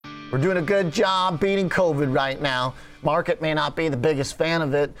We're doing a good job beating COVID right now. Market may not be the biggest fan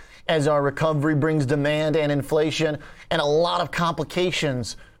of it as our recovery brings demand and inflation and a lot of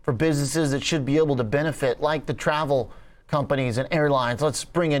complications for businesses that should be able to benefit, like the travel companies and airlines. Let's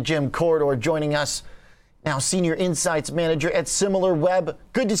bring in Jim Corridor joining us now, Senior Insights Manager at SimilarWeb.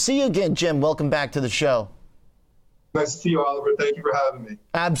 Good to see you again, Jim. Welcome back to the show. Nice to see you, Oliver. Thank you for having me.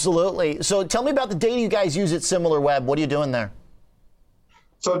 Absolutely. So tell me about the data you guys use at SimilarWeb. What are you doing there?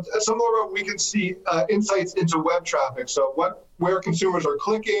 So at SimilarWeb, we can see insights into web traffic. So where consumers are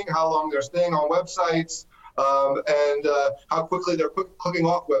clicking, how long they're staying on websites, and how quickly they're clicking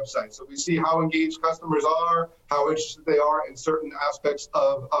off websites. So we see how engaged customers are, how interested they are in certain aspects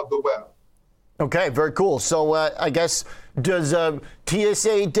of the web. Okay, very cool. So I guess, does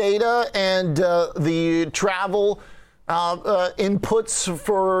TSA data and the travel inputs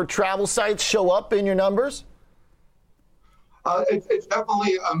for travel sites show up in your numbers? It's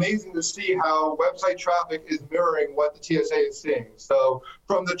definitely amazing to see how website traffic is mirroring what the TSA is seeing. So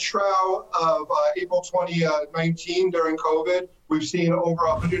from the trough of April 2019 during COVID, we've seen over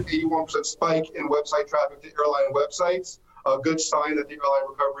 181% spike in website traffic to airline websites. A good sign that the airline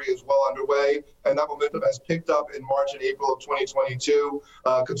recovery is well underway, and that momentum has picked up in March and April of 2022.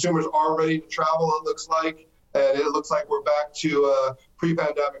 Consumers are ready to travel, it looks like, and it looks like we're back to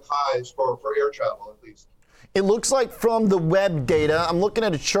pre-pandemic highs for air travel, at least. It looks like from the web data, I'm looking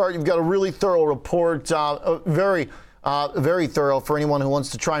at a chart, you've got a really thorough report, very thorough for anyone who wants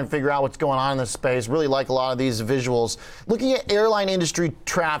to try and figure out what's going on in this space. Really like a lot of these visuals. Looking at airline industry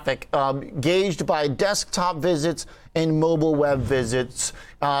traffic, gauged by desktop visits and mobile web visits,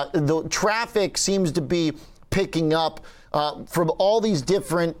 the traffic seems to be picking up from all these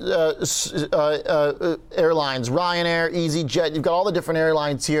different airlines, Ryanair, EasyJet, you've got all the different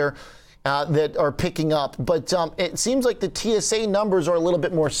airlines here that are picking up, but it seems like the TSA numbers are a little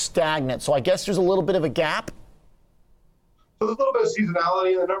bit more stagnant. So I guess there's a little bit of a gap. So there's a little bit of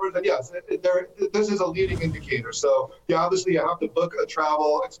seasonality in the numbers, and yes, this is a leading indicator. So obviously you have to book a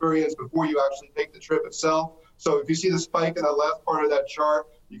travel experience before you actually take the trip itself. So if you see the spike in the left part of that chart,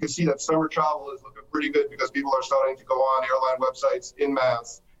 you can see that summer travel is looking pretty good because people are starting to go on airline websites en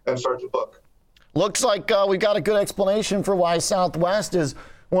masse and start to book. Looks like we got a good explanation for why Southwest is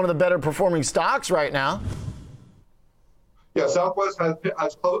one of the better performing stocks right now. Yeah, Southwest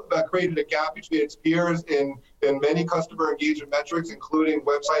has created a gap between its peers in many customer engagement metrics, including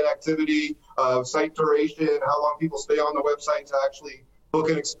website activity, site duration, how long people stay on the website to actually book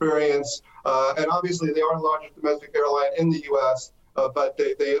an experience. And obviously, they are the largest domestic airline in the U.S., but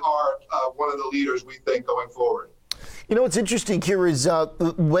they are one of the leaders, we think, going forward. You know, what's interesting here is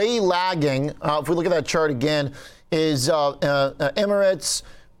way lagging, if we look at that chart again, is Emirates,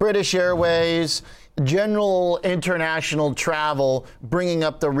 British Airways, general international travel bringing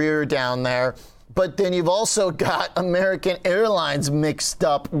up the rear down there. But then you've also got American Airlines mixed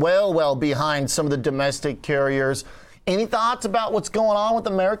up well behind some of the domestic carriers. Any thoughts about what's going on with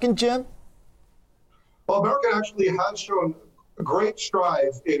American, Jim? Well, American actually has shown great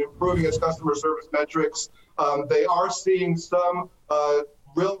strides in improving its customer service metrics. They are seeing some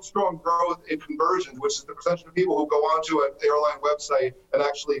real strong growth in conversions, which is the percentage of people who go onto an airline website and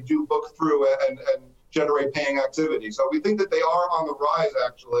actually do book through and generate paying activity. So we think that they are on the rise,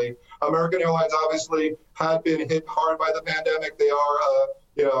 actually. American Airlines obviously had been hit hard by the pandemic. They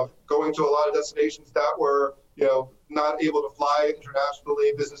are, going to a lot of destinations that were, not able to fly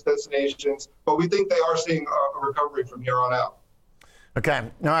internationally, business destinations. But we think they are seeing a recovery from here on out. Okay.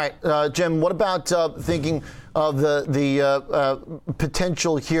 All right. Jim, what about thinking of the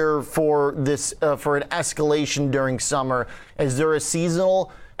potential here for this for an escalation during summer? Is there a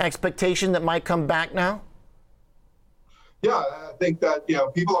seasonal expectation that might come back now? Yeah, I think that,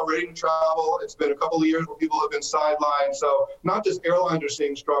 people are ready to travel. It's been a couple of years where people have been sidelined. So not just airlines are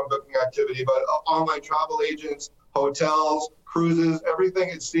seeing strong booking activity, but online travel agents, hotels, cruises, everything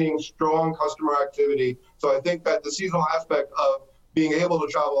is seeing strong customer activity. So I think that the seasonal aspect of being able to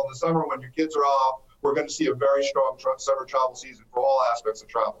travel in the summer when your kids are off, we're going to see a very strong summer travel season for all aspects of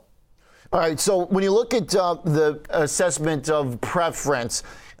travel. All right, so when you look at the assessment of preference,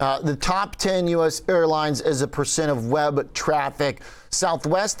 the top 10 U.S. airlines as a percent of web traffic,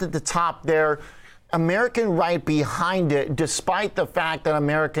 Southwest at the top there, American right behind it, despite the fact that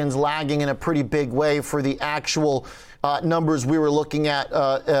American's lagging in a pretty big way for the actual numbers we were looking at,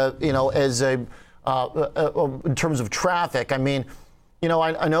 as in terms of traffic. I mean,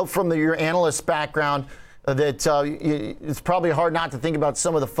 I know from your analyst background that it's probably hard not to think about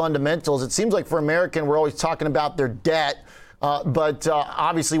some of the fundamentals. It seems like for American, we're always talking about their debt. But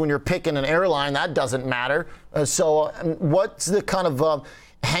obviously, when you're picking an airline, that doesn't matter. So what's the kind of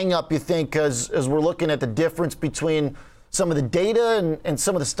hang up, you think, as we're looking at the difference between some of the data and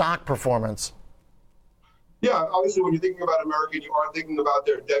some of the stock performance? Yeah, obviously, when you're thinking about American, you are thinking about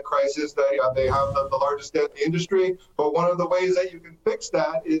their debt crisis. They have the largest debt in the industry. But one of the ways that you can fix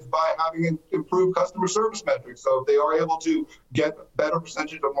that is by having improved customer service metrics. So if they are able to get a better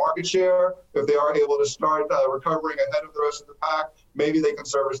percentage of market share, if they are able to start recovering ahead of the rest of the pack, maybe they can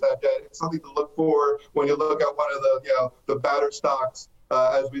service that debt. It's something to look for when you look at one of the battered stocks.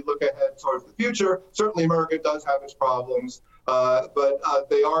 As we look ahead towards the future, certainly America does have its problems, but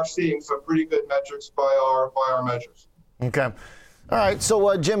they are seeing some pretty good metrics by our measures. Okay. All right.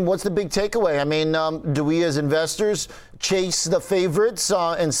 So, Jim, what's the big takeaway? I mean, do we as investors chase the favorites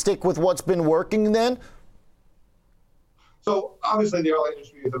and stick with what's been working then? So obviously the airline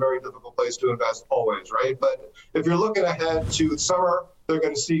industry is a very difficult place to invest always, right? But if you're looking ahead to summer, they're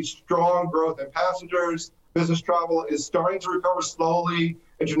going to see strong growth in passengers. Business travel is starting to recover slowly.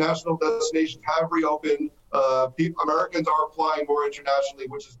 International destinations have reopened. Americans are flying more internationally,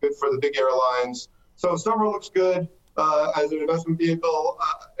 which is good for the big airlines. So summer looks good. As an investment vehicle,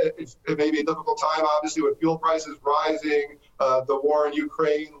 it may be a difficult time, obviously, with fuel prices rising, the war in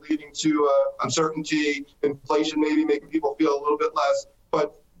Ukraine leading to uncertainty, inflation maybe making people feel a little bit less.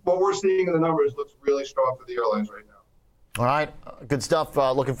 But what we're seeing in the numbers looks really strong for the airlines right now. All right. Good stuff.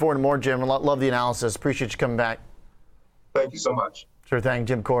 Looking forward to more, Jim. Love the analysis. Appreciate you coming back. Thank you so much. Sure thing.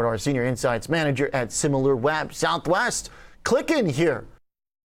 Jim Corridor, Senior Insights Manager at SimilarWeb Southwest. Click in here.